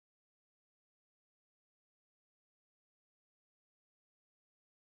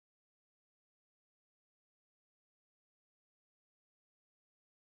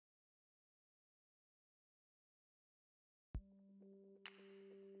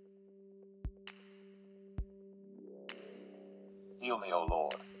Heal me, O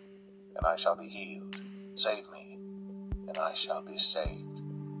Lord, and I shall be healed. Save me, and I shall be saved,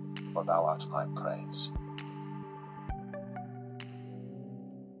 for thou art my praise.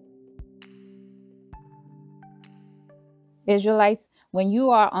 Israelites, when you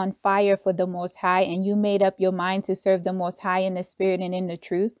are on fire for the Most High and you made up your mind to serve the Most High in the Spirit and in the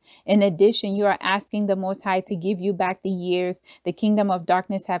truth, in addition, you are asking the Most High to give you back the years the kingdom of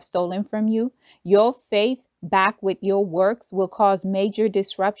darkness have stolen from you. Your faith back with your works will cause major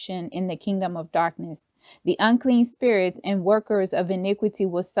disruption in the kingdom of darkness. The unclean spirits and workers of iniquity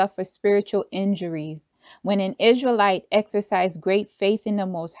will suffer spiritual injuries. When an Israelite exercised great faith in the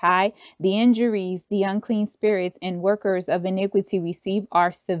Most High, the injuries the unclean spirits and workers of iniquity receive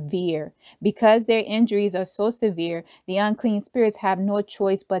are severe. Because their injuries are so severe, the unclean spirits have no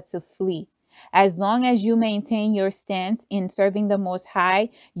choice but to flee. As long as you maintain your stance in serving the Most High,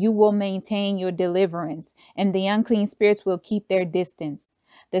 you will maintain your deliverance, and the unclean spirits will keep their distance.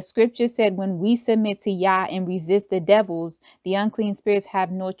 The scripture said, when we submit to Yah and resist the devils, the unclean spirits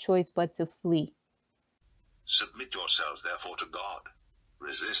have no choice but to flee. Submit yourselves therefore to God.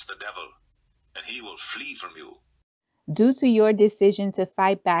 Resist the devil, and he will flee from you. Due to your decision to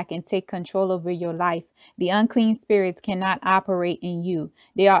fight back and take control over your life, the unclean spirits cannot operate in you.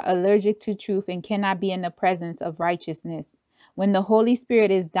 They are allergic to truth and cannot be in the presence of righteousness. When the Holy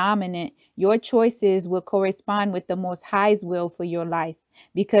Spirit is dominant, your choices will correspond with the Most High's will for your life.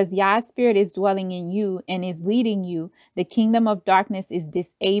 Because Yah's Spirit is dwelling in you and is leading you, the kingdom of darkness is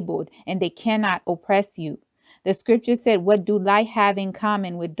disabled and they cannot oppress you. The scripture said, what do light have in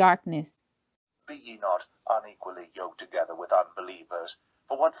common with darkness? Be ye not unequally yoked together with unbelievers.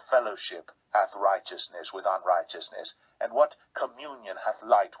 For what fellowship hath righteousness with unrighteousness? And what communion hath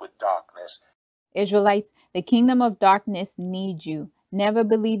light with darkness? Israelites, the kingdom of darkness needs you. Never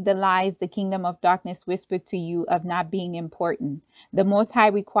believe the lies the kingdom of darkness whispered to you of not being important. The Most High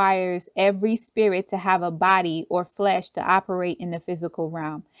requires every spirit to have a body or flesh to operate in the physical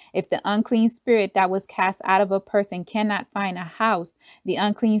realm. If the unclean spirit that was cast out of a person cannot find a house, the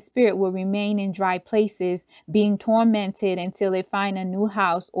unclean spirit will remain in dry places, being tormented until it find a new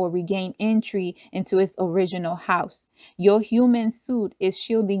house or regain entry into its original house. Your human suit is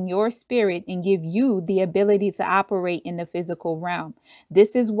shielding your spirit and give you the ability to operate in the physical realm.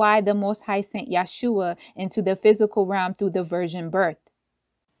 This is why the Most High sent Yeshua into the physical realm through the virgin birth.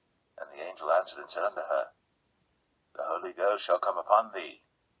 And the angel answered and said unto her, The Holy Ghost shall come upon thee,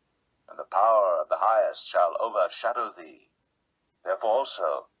 and the power of the highest shall overshadow thee. Therefore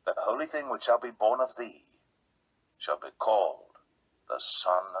also that holy thing which shall be born of thee shall be called the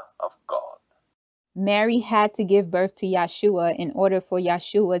Son of God. Mary had to give birth to Yeshua in order for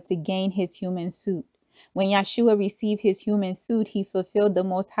Yeshua to gain his human suit. When Yeshua received his human suit, he fulfilled the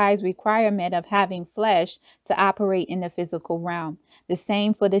Most High's requirement of having flesh to operate in the physical realm. The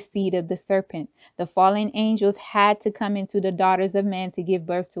same for the seed of the serpent. The fallen angels had to come into the daughters of men to give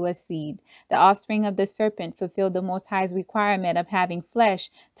birth to a seed. The offspring of the serpent fulfilled the Most High's requirement of having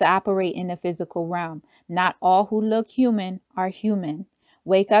flesh to operate in the physical realm. Not all who look human are human.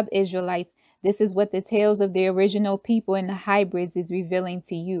 Wake up, Israelites. This is what the tales of the original people and the hybrids is revealing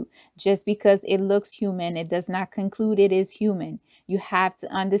to you. Just because it looks human, it does not conclude it is human. You have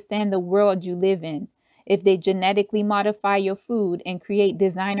to understand the world you live in. If they genetically modify your food and create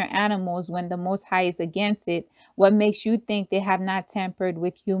designer animals when the Most High is against it, what makes you think they have not tampered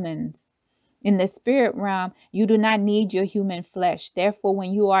with humans? In the spirit realm, you do not need your human flesh. Therefore,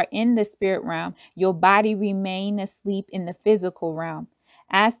 when you are in the spirit realm, your body remains asleep in the physical realm.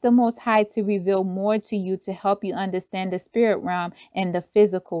 Ask the Most High to reveal more to you to help you understand the spirit realm and the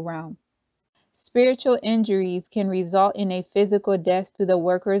physical realm. Spiritual injuries can result in a physical death to the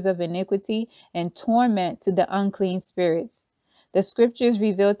workers of iniquity and torment to the unclean spirits. The scriptures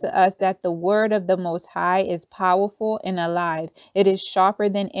reveal to us that the word of the Most High is powerful and alive. It is sharper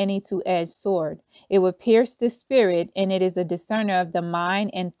than any two-edged sword. It will pierce the spirit, and it is a discerner of the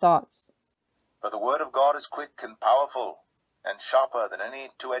mind and thoughts. For the word of God is quick and powerful, and sharper than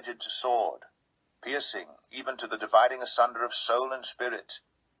any two-edged sword, piercing even to the dividing asunder of soul and spirit,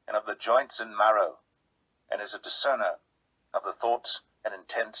 and of the joints and marrow, and is a discerner of the thoughts and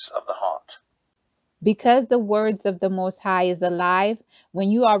intents of the heart. Because the words of the Most High is alive, when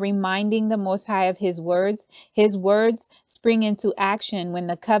you are reminding the Most High of his words spring into action when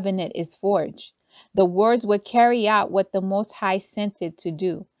the covenant is forged. The words will carry out what the Most High sent it to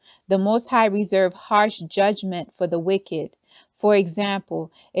do. The Most High reserved harsh judgment for the wicked. For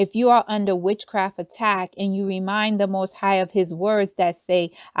example, if you are under witchcraft attack and you remind the Most High of his words that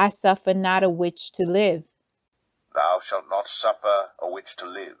say, I suffer not a witch to live. Thou shalt not suffer a witch to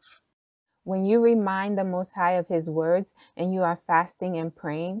live. When you remind the Most High of His words and you are fasting and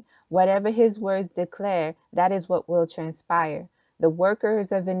praying, whatever His words declare, that is what will transpire. The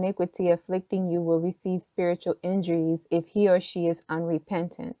workers of iniquity afflicting you will receive spiritual injuries if he or she is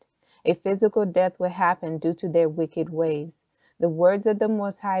unrepentant. A physical death will happen due to their wicked ways. The words of the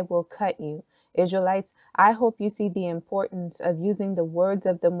Most High will cut you. Israelites, I hope you see the importance of using the words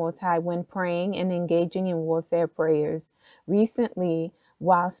of the Most High when praying and engaging in warfare prayers. Recently,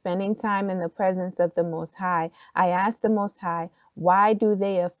 while spending time in the presence of the Most High, I asked the Most High, why do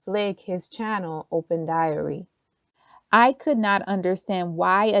they afflict His channel, Open Diary? I could not understand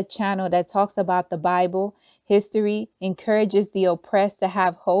why a channel that talks about the Bible, history, encourages the oppressed to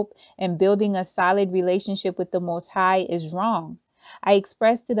have hope, and building a solid relationship with the Most High is wrong. I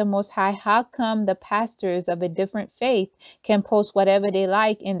expressed to the Most High, how come the pastors of a different faith can post whatever they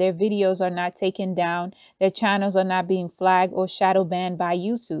like and their videos are not taken down, their channels are not being flagged or shadow banned by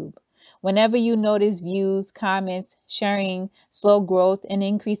YouTube? Whenever you notice views, comments, sharing, slow growth, and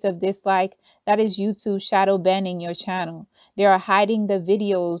increase of dislike, that is YouTube shadow banning your channel. They are hiding the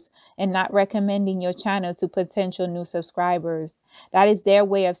videos and not recommending your channel to potential new subscribers. That is their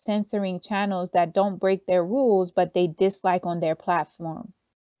way of censoring channels that don't break their rules, but they dislike on their platform.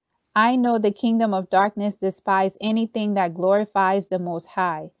 I know the kingdom of darkness despise anything that glorifies the Most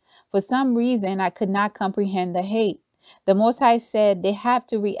High. For some reason, I could not comprehend the hate. The Most High said they have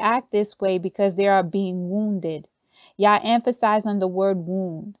to react this way because they are being wounded. Yah emphasized on the word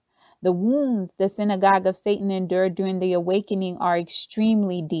wound. The wounds the synagogue of Satan endured during the awakening are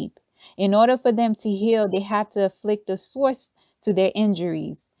extremely deep. In order for them to heal, they have to afflict the source to their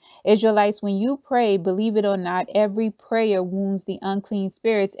injuries. Israelites, when you pray, believe it or not, every prayer wounds the unclean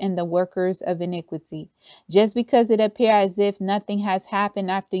spirits and the workers of iniquity. Just because it appears as if nothing has happened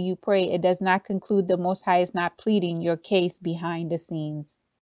after you pray, it does not conclude the Most High is not pleading your case behind the scenes.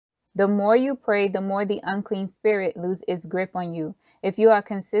 The more you pray, the more the unclean spirit loses its grip on you. If you are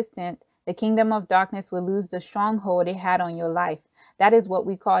consistent, the kingdom of darkness will lose the stronghold it had on your life. That is what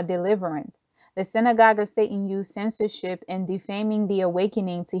we call deliverance. The synagogue of Satan used censorship and defaming the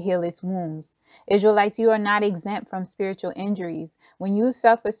awakening to heal its wounds. Israelites, you are not exempt from spiritual injuries. When you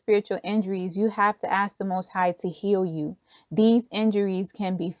suffer spiritual injuries, you have to ask the Most High to heal you. These injuries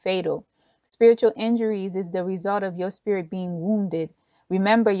can be fatal. Spiritual injuries is the result of your spirit being wounded.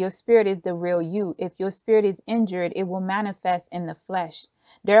 Remember, your spirit is the real you. If your spirit is injured, it will manifest in the flesh.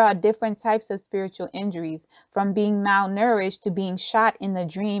 There are different types of spiritual injuries, from being malnourished to being shot in the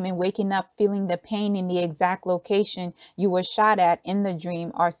dream and waking up feeling the pain in the exact location you were shot at in the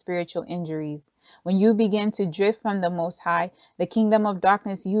dream are spiritual injuries. When you begin to drift from the Most High, the kingdom of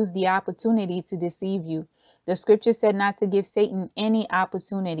darkness used the opportunity to deceive you. The scripture said not to give Satan any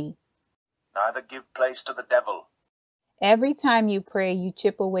opportunity. Neither give place to the devil. Every time you pray, you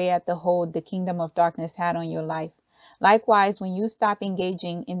chip away at the hold the kingdom of darkness had on your life. Likewise, when you stop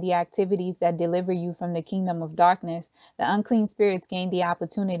engaging in the activities that deliver you from the kingdom of darkness, the unclean spirits gain the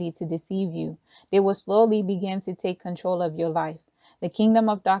opportunity to deceive you. They will slowly begin to take control of your life. The kingdom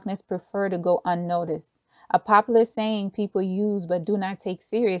of darkness prefer to go unnoticed. A popular saying people use but do not take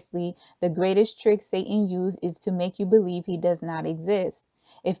seriously, the greatest trick Satan used is to make you believe he does not exist.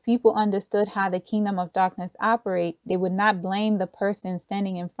 If people understood how the kingdom of darkness operates, they would not blame the person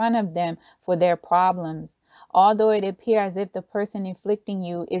standing in front of them for their problems. Although it appears as if the person inflicting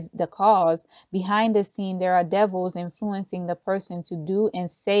you is the cause, behind the scene there are devils influencing the person to do and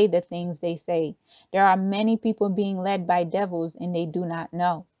say the things they say. There are many people being led by devils and they do not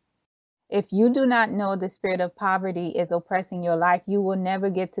know. If you do not know the spirit of poverty is oppressing your life, you will never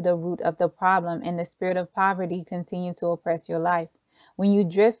get to the root of the problem and the spirit of poverty continue to oppress your life. When you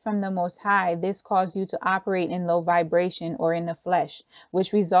drift from the Most High, this causes you to operate in low vibration or in the flesh,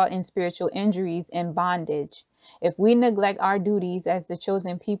 which result in spiritual injuries and bondage. If we neglect our duties as the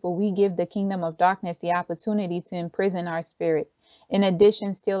chosen people, we give the kingdom of darkness the opportunity to imprison our spirit. In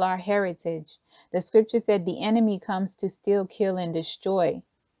addition, steal our heritage. The scripture said the enemy comes to steal, kill, and destroy.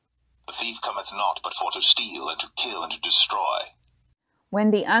 The thief cometh not but for to steal and to kill and to destroy.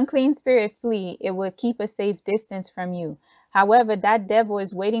 When the unclean spirit flee, it will keep a safe distance from you. However, that devil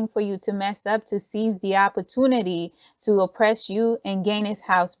is waiting for you to mess up to seize the opportunity to oppress you and gain his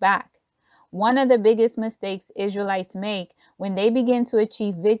house back. One of the biggest mistakes Israelites make when they begin to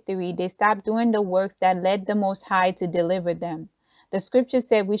achieve victory, they stop doing the works that led the Most High to deliver them. The scripture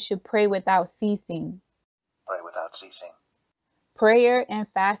said we should pray without ceasing. Pray without ceasing. Prayer and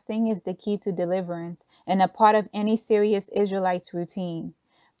fasting is the key to deliverance and a part of any serious Israelite's routine.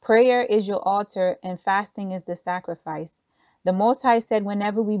 Prayer is your altar and fasting is the sacrifice. The Most High said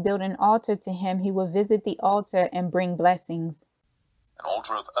whenever we build an altar to him, he will visit the altar and bring blessings. An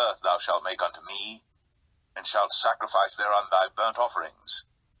altar of earth thou shalt make unto me, and shalt sacrifice thereon thy burnt offerings,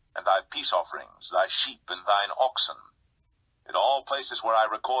 and thy peace offerings, thy sheep and thine oxen. In all places where I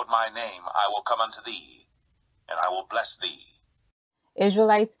record my name, I will come unto thee, and I will bless thee.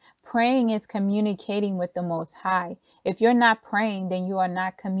 Israelites, praying is communicating with the Most High. If you're not praying, then you are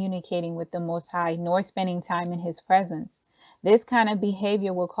not communicating with the Most High, nor spending time in His presence. This kind of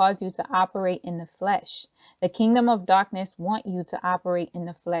behavior will cause you to operate in the flesh. The kingdom of darkness want you to operate in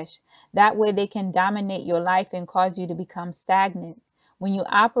the flesh. That way they can dominate your life and cause you to become stagnant. When you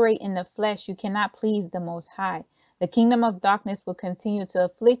operate in the flesh, you cannot please the Most High. The kingdom of darkness will continue to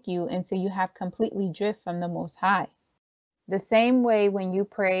afflict you until you have completely drift from the Most High. The same way when you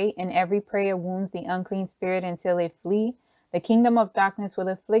pray and every prayer wounds the unclean spirit until it flee, the kingdom of darkness will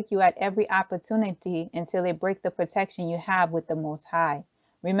afflict you at every opportunity until it break the protection you have with the Most High.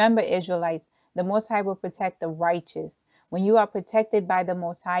 Remember, Israelites, the Most High will protect the righteous. When you are protected by the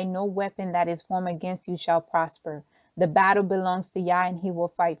Most High, no weapon that is formed against you shall prosper. The battle belongs to Yah, and He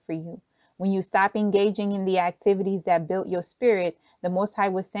will fight for you. When you stop engaging in the activities that built your spirit, the Most High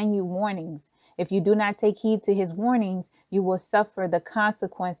will send you warnings. If you do not take heed to His warnings, you will suffer the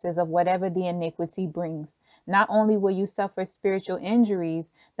consequences of whatever the iniquity brings. Not only will you suffer spiritual injuries,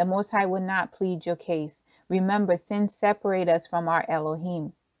 the Most High will not plead your case. Remember, sin separates us from our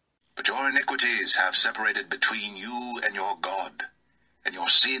Elohim. But your iniquities have separated between you and your God, and your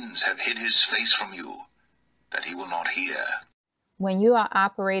sins have hid His face from you, that He will not hear. When you are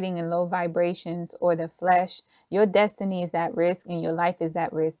operating in low vibrations or the flesh, your destiny is at risk and your life is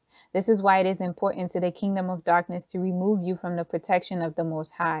at risk. This is why it is important to the kingdom of darkness to remove you from the protection of the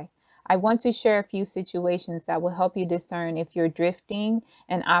Most High. I want to share a few situations that will help you discern if you're drifting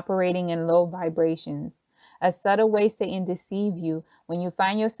and operating in low vibrations. A subtle way Satan deceive you when you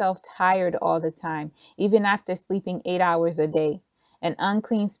find yourself tired all the time, even after sleeping 8 hours a day. An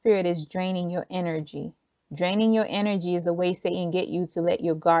unclean spirit is draining your energy. Draining your energy is a way Satan get you to let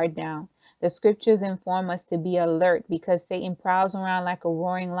your guard down. The scriptures inform us to be alert because Satan prowls around like a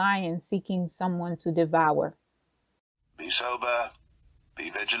roaring lion seeking someone to devour. Be sober, be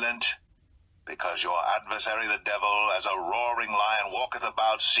vigilant, because your adversary the devil, as a roaring lion, walketh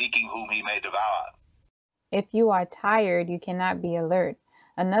about, seeking whom he may devour. If you are tired, you cannot be alert.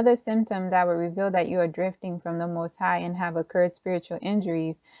 Another symptom that will reveal that you are drifting from the Most High and have occurred spiritual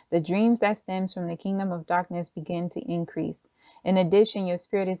injuries, the dreams that stems from the kingdom of darkness begin to increase. In addition, your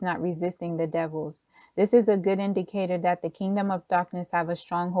spirit is not resisting the devils. This is a good indicator that the kingdom of darkness have a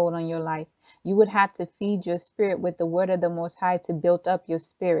stronghold on your life. You would have to feed your spirit with the word of the Most High to build up your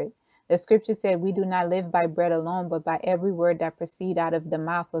spirit. The scripture said, we do not live by bread alone, but by every word that proceed out of the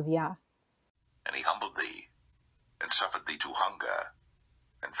mouth of Yah. And He humbled thee, and suffered thee to hunger,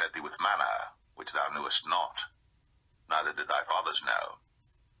 and fed thee with manna, which thou knewest not, neither did thy fathers know,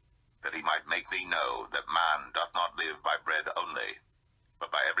 that He might make thee know that man doth not live by bread only,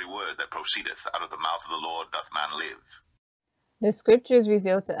 but by every word that proceedeth out of the mouth of the Lord doth man live. The scriptures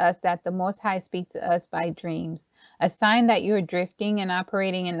reveal to us that the Most High speak to us by dreams. A sign that you're drifting and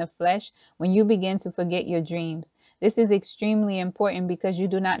operating in the flesh when you begin to forget your dreams. This is extremely important because you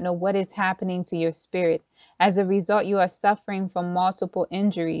do not know what is happening to your spirit. As a result, you are suffering from multiple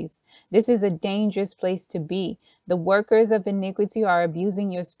injuries. This is a dangerous place to be. The workers of iniquity are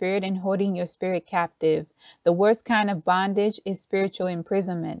abusing your spirit and holding your spirit captive. The worst kind of bondage is spiritual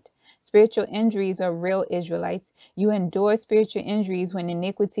imprisonment. Spiritual injuries are real, Israelites. You endure spiritual injuries when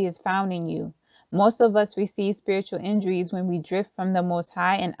iniquity is found in you. Most of us receive spiritual injuries when we drift from the Most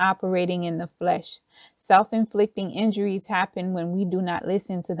High and operating in the flesh. Self-inflicting injuries happen when we do not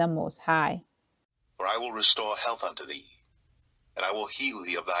listen to the Most High. For I will restore health unto thee, and I will heal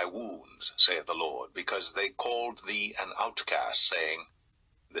thee of thy wounds, saith the Lord, because they called thee an outcast, saying,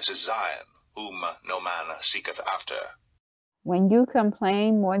 This is Zion, whom no man seeketh after. When you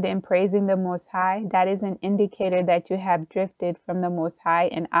complain more than praising the Most High, that is an indicator that you have drifted from the Most High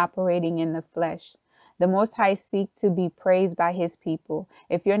and operating in the flesh. The Most High seeks to be praised by His people.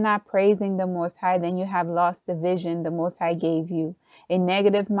 If you're not praising the Most High, then you have lost the vision the Most High gave you. A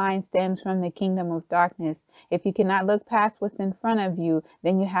negative mind stems from the kingdom of darkness. If you cannot look past what's in front of you,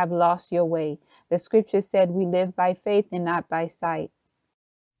 then you have lost your way. The scripture said we live by faith and not by sight.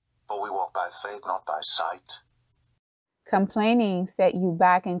 For we walk by faith, not by sight. Complaining set you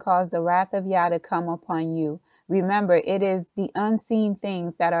back and caused the wrath of Yah to come upon you. Remember, it is the unseen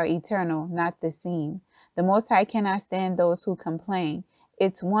things that are eternal, not the seen. The Most High cannot stand those who complain.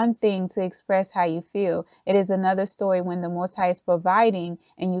 It's one thing to express how you feel. It is another story when the Most High is providing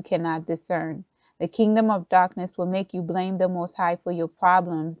and you cannot discern. The kingdom of darkness will make you blame the Most High for your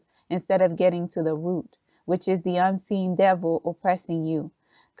problems instead of getting to the root. which is the unseen devil oppressing you.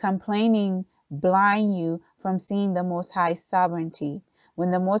 Complaining blind you from seeing the Most High's sovereignty.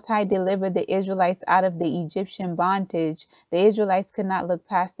 When the Most High delivered the Israelites out of the Egyptian bondage, the Israelites could not look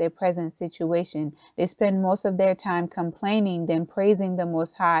past their present situation. They spent most of their time complaining than praising the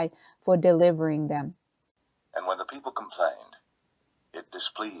Most High for delivering them. And when the people complained, it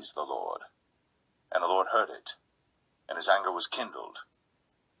displeased the Lord. And the Lord heard it, and his anger was kindled.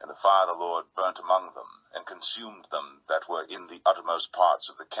 And the fire of the Lord burnt among them, and consumed them that were in the uttermost parts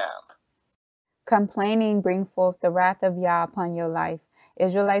of the camp. Complaining brings forth the wrath of Yah upon your life.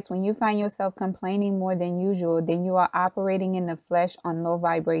 Israelites, when you find yourself complaining more than usual, then you are operating in the flesh on low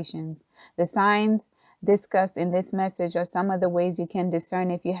vibrations. The signs discussed in this message are some of the ways you can discern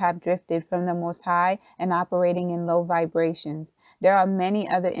if you have drifted from the Most High and operating in low vibrations. There are many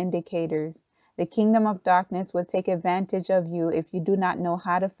other indicators. The kingdom of darkness will take advantage of you if you do not know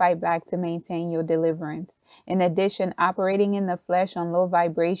how to fight back to maintain your deliverance. In addition, operating in the flesh on low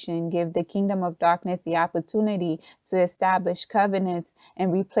vibration gives the kingdom of darkness the opportunity to establish covenants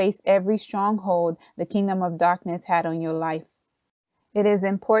and replace every stronghold the kingdom of darkness had on your life. It is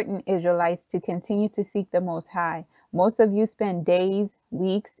important, Israelites, to continue to seek the Most High. Most of you spend days,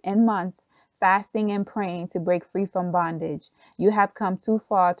 weeks, and months fasting and praying to break free from bondage. You have come too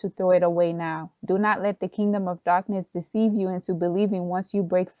far to throw it away now. Do not let the kingdom of darkness deceive you into believing once you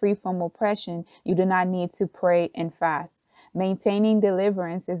break free from oppression, you do not need to pray and fast. Maintaining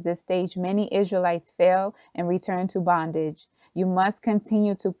deliverance is the stage many Israelites fail and return to bondage. You must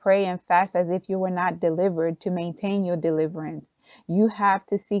continue to pray and fast as if you were not delivered to maintain your deliverance. You have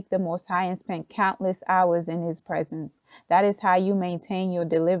to seek the Most High and spend countless hours in His presence. That is how you maintain your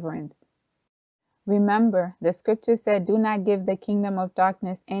deliverance. Remember, the scripture said, do not give the kingdom of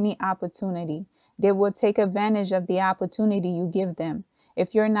darkness any opportunity. They will take advantage of the opportunity you give them.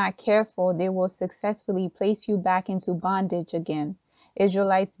 If you're not careful, they will successfully place you back into bondage again.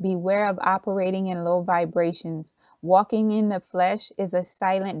 Israelites, beware of operating in low vibrations. Walking in the flesh is a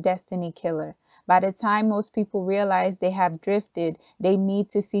silent destiny killer. By the time most people realize they have drifted, they need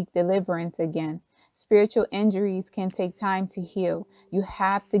to seek deliverance again. Spiritual injuries can take time to heal. You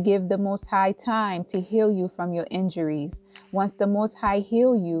have to give the Most High time to heal you from your injuries. Once the Most High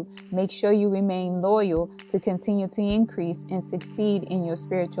heal you, make sure you remain loyal to continue to increase and succeed in your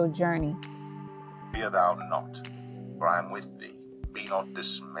spiritual journey. Fear thou not, for I am with thee. Be not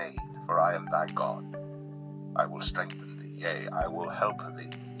dismayed, for I am thy God. I will strengthen thee, yea, I will help thee,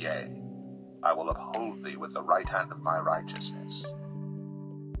 yea, I will uphold thee with the right hand of my righteousness.